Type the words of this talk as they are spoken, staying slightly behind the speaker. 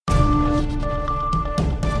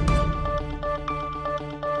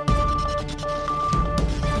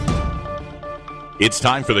It's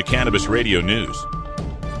time for the Cannabis Radio News,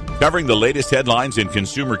 covering the latest headlines in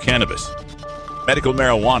consumer cannabis, medical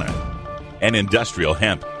marijuana, and industrial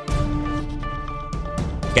hemp.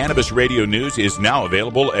 Cannabis Radio News is now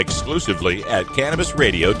available exclusively at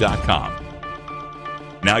CannabisRadio.com.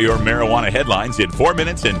 Now your marijuana headlines in 4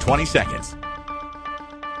 minutes and 20 seconds.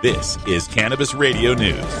 This is Cannabis Radio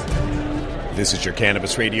News. This is your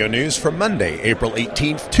Cannabis Radio News for Monday, April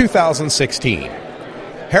 18th, 2016.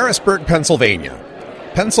 Harrisburg, Pennsylvania.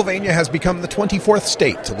 Pennsylvania has become the 24th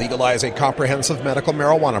state to legalize a comprehensive medical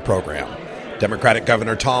marijuana program. Democratic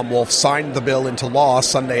Governor Tom Wolf signed the bill into law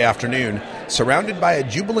Sunday afternoon, surrounded by a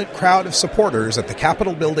jubilant crowd of supporters at the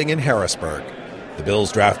Capitol building in Harrisburg. The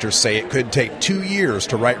bill's drafters say it could take 2 years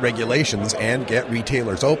to write regulations and get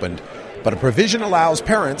retailers opened, but a provision allows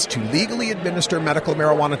parents to legally administer medical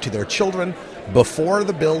marijuana to their children before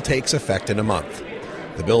the bill takes effect in a month.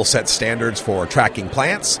 The bill sets standards for tracking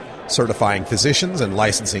plants, certifying physicians and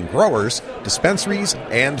licensing growers, dispensaries,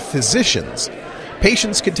 and physicians.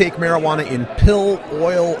 Patients can take marijuana in pill,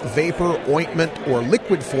 oil, vapor, ointment, or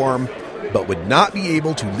liquid form, but would not be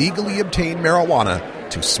able to legally obtain marijuana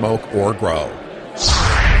to smoke or grow.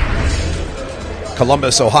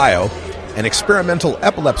 Columbus, Ohio. An experimental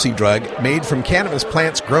epilepsy drug made from cannabis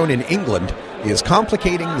plants grown in England is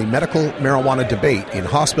complicating the medical marijuana debate in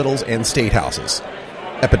hospitals and state houses.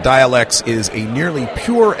 Epidiolex is a nearly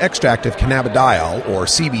pure extract of cannabidiol, or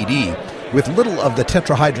CBD, with little of the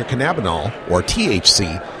tetrahydrocannabinol, or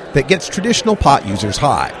THC, that gets traditional pot users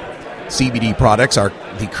high. CBD products are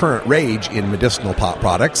the current rage in medicinal pot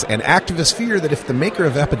products, and activists fear that if the maker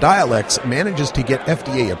of Epidiolex manages to get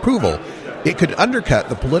FDA approval, it could undercut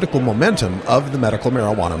the political momentum of the medical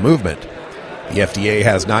marijuana movement. The FDA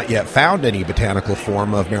has not yet found any botanical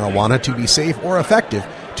form of marijuana to be safe or effective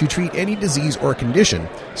to treat any disease or condition,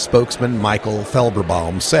 spokesman Michael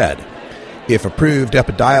Felberbaum said. If approved,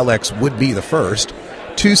 Epidiolex would be the first.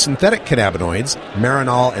 2 synthetic cannabinoids,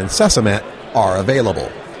 Marinol and Sesamet, are available.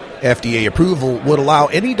 FDA approval would allow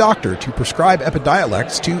any doctor to prescribe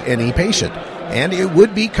Epidiolex to any patient, and it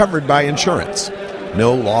would be covered by insurance.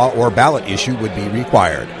 No law or ballot issue would be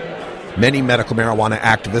required. Many medical marijuana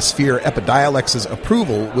activists fear Epidiolex's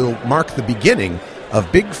approval will mark the beginning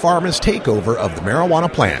of Big Pharma's takeover of the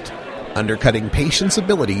marijuana plant, undercutting patients'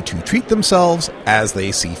 ability to treat themselves as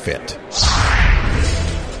they see fit.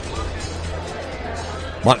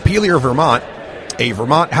 Montpelier, Vermont. A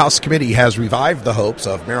Vermont House committee has revived the hopes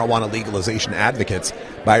of marijuana legalization advocates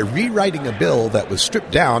by rewriting a bill that was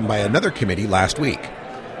stripped down by another committee last week.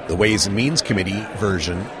 The Ways and Means Committee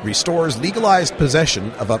version restores legalized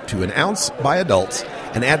possession of up to an ounce by adults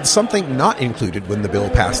and adds something not included when the bill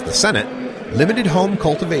passed the Senate: limited home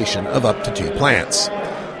cultivation of up to 2 plants.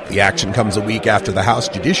 The action comes a week after the House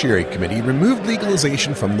Judiciary Committee removed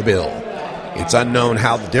legalization from the bill. It's unknown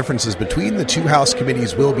how the differences between the 2 House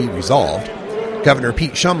committees will be resolved. Governor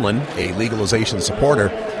Pete Shumlin, a legalization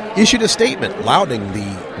supporter, issued a statement lauding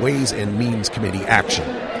the Ways and Means Committee action.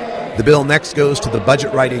 The bill next goes to the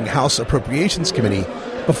Budget Writing House Appropriations Committee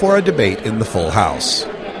before a debate in the full House.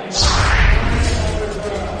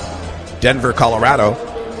 Denver, Colorado.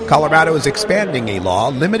 Colorado is expanding a law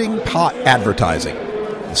limiting pot advertising.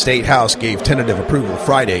 The State House gave tentative approval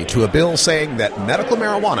Friday to a bill saying that medical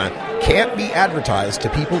marijuana can't be advertised to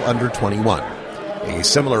people under 21. A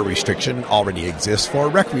similar restriction already exists for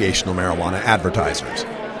recreational marijuana advertisers.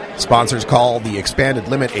 Sponsors call the expanded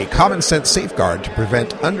limit a common-sense safeguard to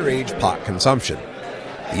prevent underage pot consumption.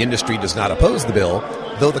 The industry does not oppose the bill,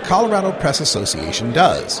 though the Colorado Press Association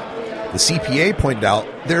does. The CPA pointed out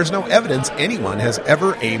there is no evidence anyone has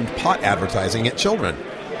ever aimed pot advertising at children,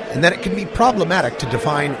 and that it can be problematic to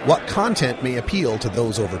define what content may appeal to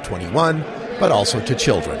those over 21, but also to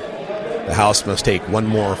children. The House must take one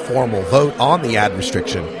more formal vote on the ad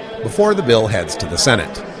restriction before the bill heads to the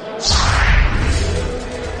Senate.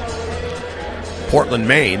 Portland,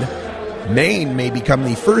 Maine. Maine may become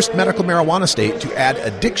the first medical marijuana state to add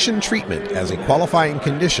addiction treatment as a qualifying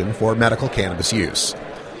condition for medical cannabis use.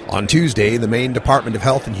 On Tuesday, the Maine Department of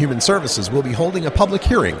Health and Human Services will be holding a public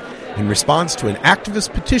hearing in response to an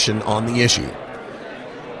activist petition on the issue.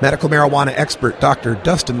 Medical marijuana expert Dr.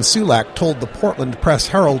 Dustin Sulak told the Portland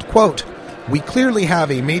Press-Herald, quote, "We clearly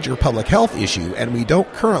have a major public health issue and we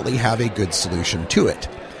don't currently have a good solution to it.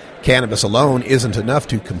 Cannabis alone isn't enough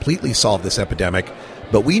to completely solve this epidemic,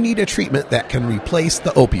 but we need a treatment that can replace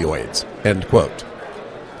the opioids," end quote.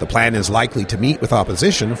 The plan is likely to meet with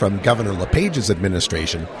opposition from Governor LePage's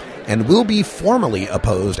administration and will be formally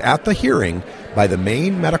opposed at the hearing by the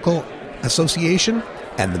Maine Medical Association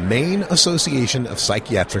and the Maine Association of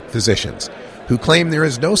Psychiatric Physicians, who claim there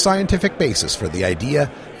is no scientific basis for the idea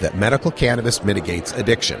that medical cannabis mitigates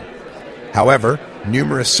addiction. However,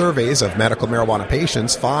 numerous surveys of medical marijuana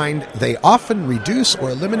patients find they often reduce or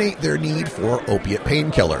eliminate their need for opiate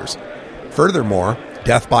painkillers. Furthermore,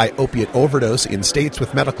 death by opiate overdose in states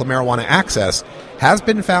with medical marijuana access has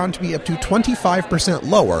been found to be up to 25%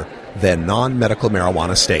 lower than non-medical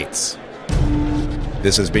marijuana states.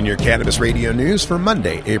 This has been your Cannabis Radio News for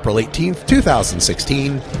Monday, April 18th,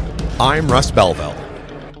 2016. I'm Russ Belville.